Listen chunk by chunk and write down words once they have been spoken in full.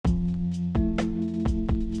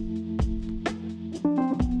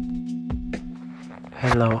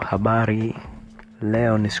Hello, habari.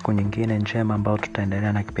 Leo ni siku nyingine njema ambao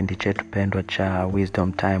tutaendelea na kipindi chetu pendwa cha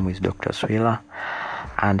Wisdom Time with Dr. Swilla.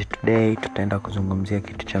 And today tutaenda kuzungumzia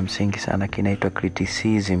kitu cha msingi sana kinaitwa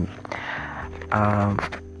criticism.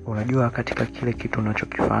 Unajua katika kile kitu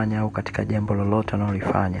unachokifanya au katika jambo lolote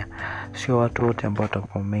unalofanya, sio watu wote ambao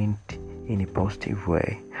watacomment in a positive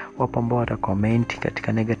way. Wapo ambao watacomment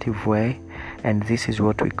katika negative way, and this is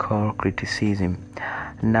what we call criticism.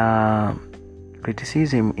 Na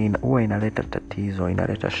criticism huwa inaleta tatizo,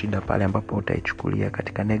 inaleta shida pale ambapo utaichukulia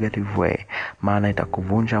katika negative way, maana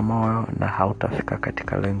itakuvunja moyo na hautafika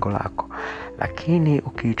katika lengo lako. Lakini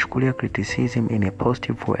ukiichukulia criticism in a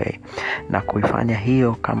positive way na kuifanya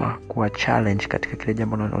hiyo kama kuwa challenge katika kile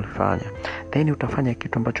jambo unalofanya, then utafanya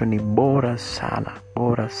kitu ambacho ni bora sana,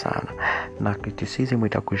 na criticism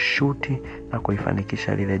itakushuti na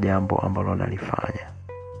kuifanikisha lile jambo ambalo unalifanya.